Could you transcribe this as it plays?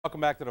Welcome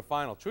back to the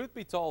final. Truth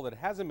be told, it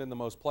hasn't been the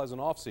most pleasant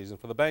offseason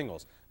for the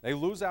Bengals. They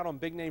lose out on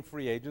big-name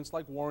free agents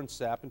like Warren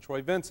Sapp and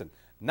Troy Vincent,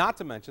 not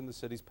to mention the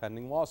city's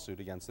pending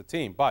lawsuit against the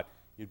team. But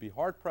you'd be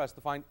hard-pressed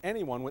to find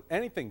anyone with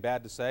anything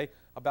bad to say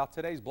about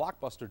today's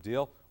blockbuster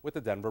deal with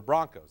the Denver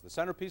Broncos. The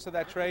centerpiece of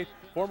that trade,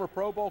 former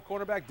Pro Bowl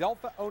cornerback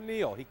Deltha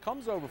O'Neal. He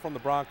comes over from the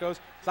Broncos,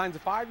 signs a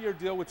 5-year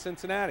deal with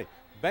Cincinnati.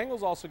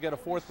 Bengals also get a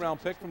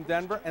 4th-round pick from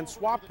Denver and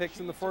swap picks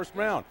in the 1st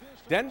round.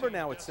 Denver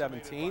now at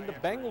 17. The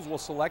Bengals will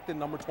select in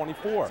number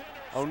 24.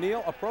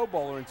 O'Neal, a Pro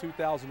Bowler in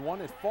 2001,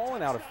 has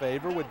fallen out of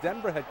favor with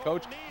Denver head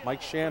coach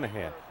Mike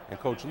Shanahan. And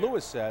Coach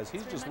Lewis says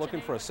he's just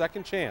looking for a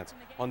second chance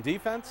on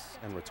defense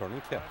and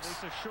returning kicks.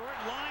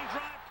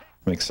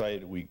 I'm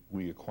excited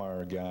we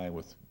acquire a guy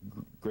with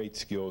great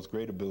skills,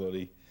 great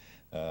ability,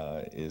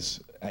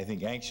 is, I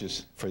think,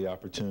 anxious for the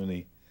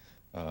opportunity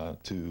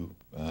to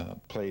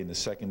play in the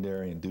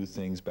secondary and do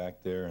things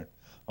back there, and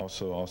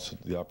also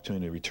the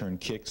opportunity to return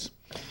kicks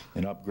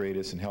and upgrade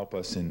us and help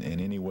us in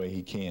any way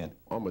he can.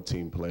 I'm a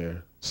team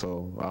player,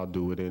 so I'll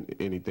do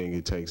anything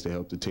it takes to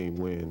help the team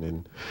win,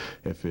 and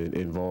if it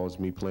involves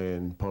me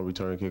playing punt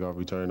return, kickoff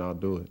return, I'll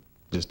do it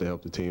just to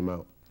help the team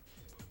out.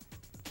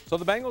 So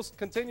the Bengals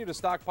continue to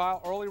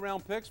stockpile early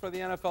round picks for the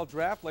NFL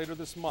draft later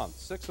this month,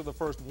 6 of the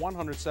first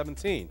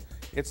 117.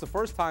 It's the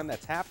first time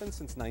that's happened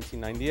since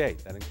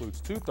 1998. That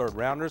includes 2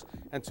 third-rounders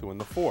and 2 in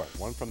the 4th,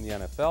 one from the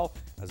NFL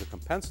as a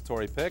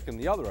compensatory pick and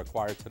the other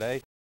acquired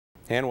today.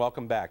 And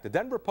welcome back. The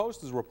Denver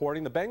Post is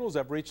reporting the Bengals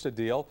have reached a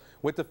deal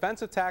with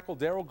defensive tackle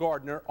Daryl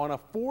Gardner on a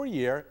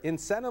 4-year,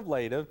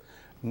 incentive-laden,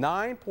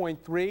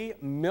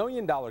 $9.3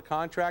 million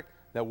contract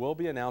that will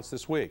be announced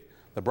this week.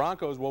 The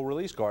Broncos will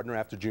release Gardner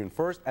after June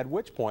 1st, at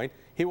which point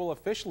he will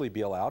officially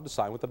be allowed to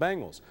sign with the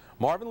Bengals.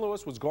 Marvin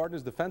Lewis was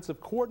Gardner's defensive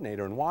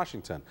coordinator in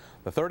Washington.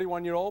 The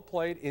 31-year-old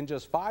played in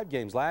just 5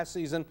 games last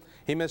season.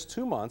 He missed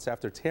 2 months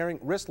after tearing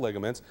wrist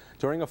ligaments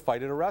during a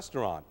fight at a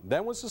restaurant,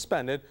 then was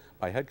suspended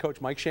by head coach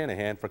Mike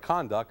Shanahan for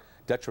conduct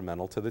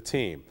detrimental to the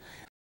team.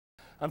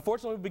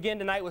 Unfortunately, we begin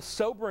tonight with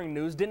sobering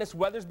news. Dennis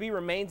Weathersby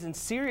remains in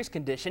serious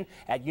condition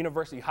at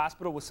University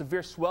Hospital with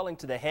severe swelling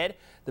to the head.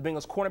 The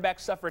Bengals cornerback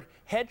suffered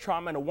head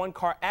trauma in a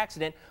 1-car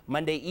accident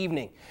Monday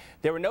evening.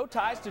 There were no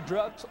ties to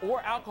drugs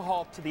or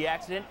alcohol to the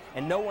accident,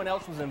 and no one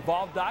else was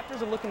involved.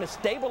 Doctors are looking to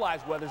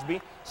stabilize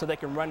Weathersby so they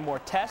can run more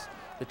tests.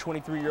 The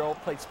 23-year-old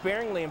played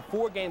sparingly in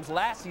 4 games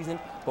last season,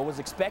 but was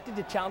expected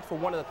to challenge for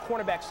one of the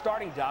cornerback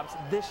starting jobs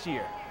this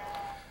year.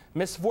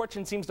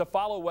 Misfortune seems to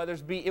follow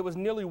Weathersby. It was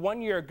nearly 1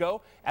 year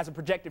ago, as a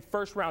projected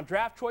 1st-round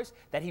draft choice,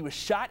 that he was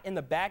shot in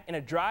the back in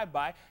a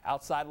drive-by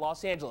outside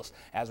Los Angeles.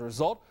 As a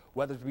result,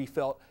 Weathersby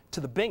fell to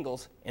the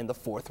Bengals in the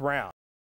 4th round.